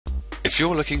If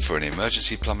you're looking for an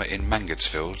emergency plumber in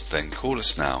Mangotsfield, then call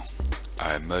us now.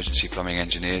 Our emergency plumbing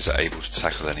engineers are able to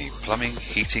tackle any plumbing,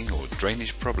 heating or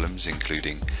drainage problems,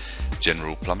 including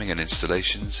general plumbing and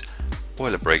installations,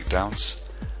 boiler breakdowns,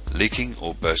 leaking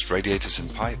or burst radiators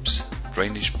and pipes,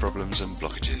 drainage problems and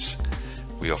blockages.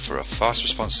 We offer a fast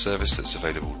response service that's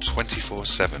available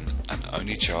 24/7 and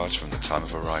only charged from the time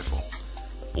of arrival.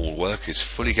 All work is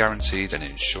fully guaranteed and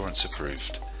insurance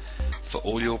approved. For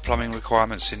all your plumbing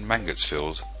requirements in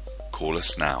Mangotsfield, call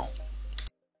us now.